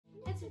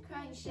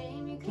crying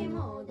shame you came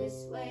all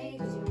this way,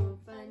 'cause you won't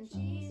find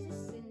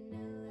Jesus in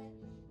LA.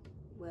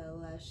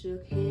 Well, I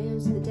shook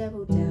hands with the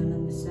devil down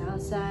on the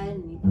south side,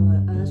 and he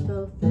bought us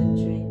both a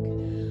drink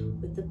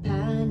with a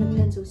pen and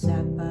pencil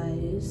sat by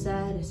his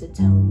side. I said,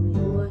 tell me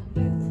what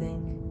you think.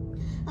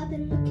 I've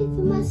been looking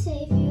for my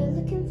savior,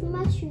 looking for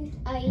my truth.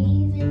 I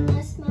even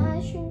asked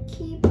my shrink,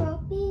 he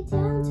brought me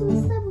down to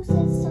his level.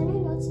 Said, son,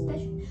 you're not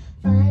special,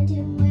 find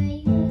him where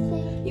you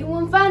think. You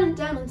won't find him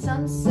down on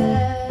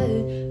Sunset,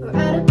 or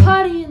at a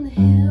party in the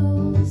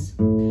hills,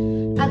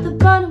 at the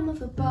bottom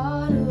of a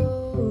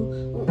bottle,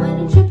 or when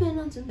you're tripping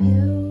on some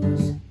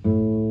pills.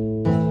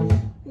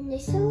 When they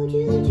sold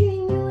you the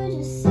dream, you were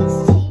just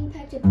 16,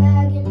 packed a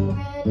bag and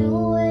ran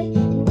away.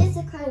 And it's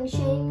a crying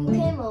shame you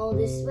came all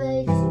this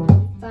way, 'cause you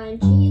won't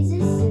find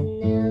Jesus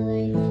in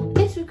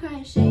LA. It's a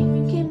crying shame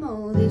you came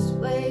all this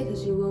way,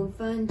 'cause you won't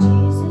find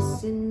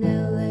Jesus in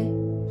LA.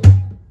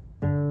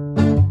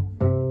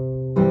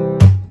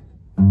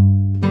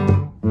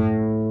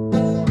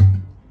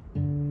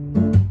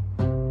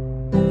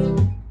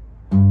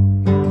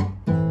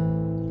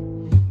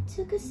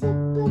 Took a sip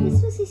of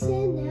his whiskey,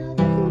 said, now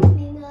that you're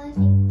leaving, I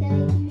think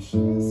that you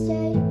should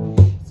stay.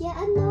 Yeah,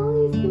 I know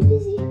you've been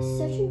busy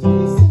searching to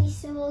the city,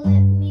 so let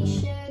me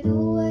share the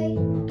way.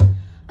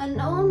 I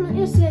know I'm not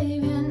your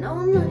savior, no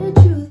I'm not your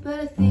truth, but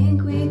I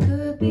think we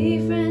could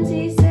be friends.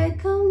 He said,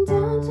 come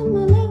down to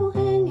my level,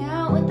 hang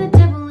out with the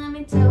devil, let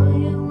me tell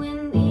you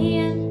in the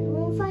end. You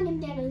won't find him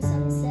down on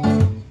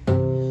Sunset,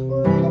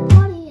 or at a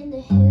party in the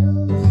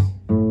hills,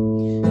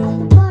 at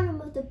the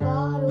bottom of the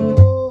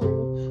bottle,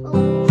 or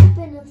when you're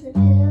tripping on some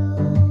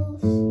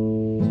pills.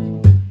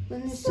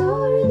 When they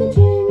sold you the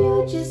dream, you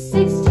were just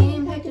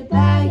 16, packed a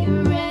bag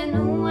and ran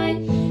away.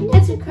 And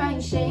it's a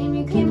crying shame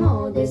you came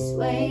all this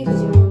way,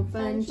 'cause you won't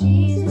find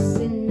Jesus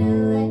in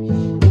LA.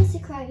 It's a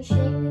crying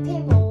shame you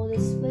came all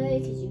this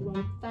way, 'cause you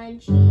won't find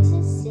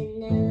Jesus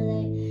in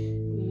LA.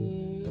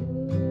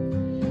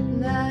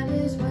 That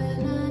is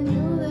when I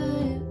knew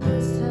that it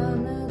was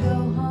time to go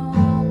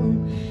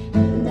home.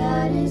 And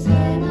that is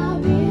when I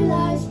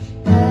realized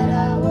that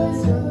I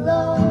was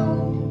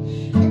alone.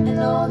 And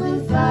all the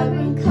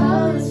vibrant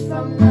colors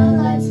from the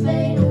lights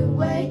fade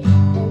away,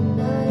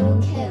 and I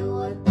don't care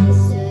what they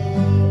say.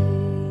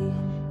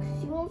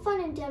 'Cause you won't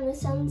find him down on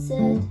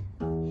Sunset,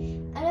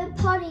 at a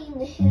party in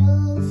the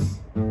hills,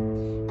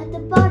 at the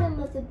bottom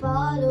of the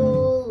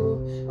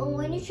bottle, or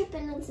when you're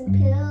tripping on some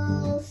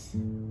pills.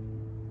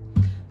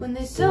 When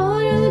they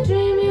sold you the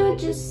dream, you were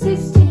just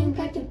 16,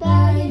 packed a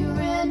bag and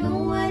ran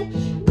away.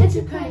 It's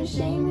a crying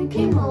shame you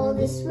came all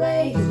this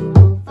way, 'cause you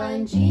won't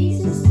find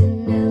Jesus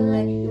in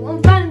LA. You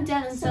won't find him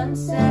down on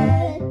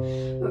Sunset,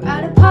 or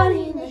at a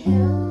party in the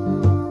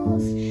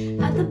hills,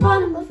 at the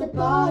bottom of a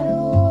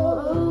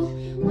bottle,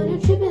 when you're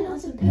tripping on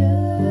some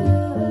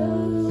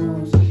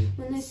pills.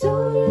 When they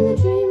sold you the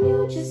dream, you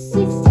were just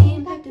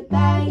 16, packed a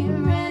bag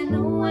and ran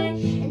away.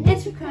 And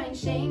it's a crying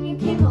shame you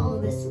came all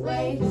this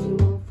way, 'cause you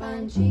won't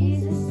find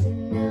Jesus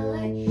in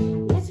LA.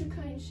 It's a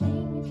crying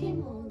shame you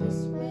came all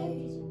this way,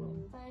 'cause you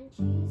won't find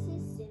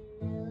Jesus in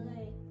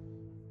LA.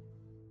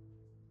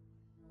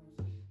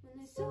 When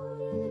they sold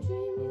you the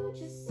dream, you were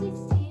just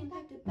 16,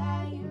 packed a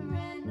bag and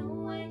ran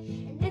away.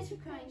 And it's a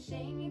crying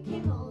shame you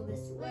came all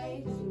this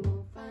way, 'cause you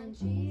won't find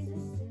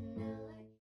Jesus in LA.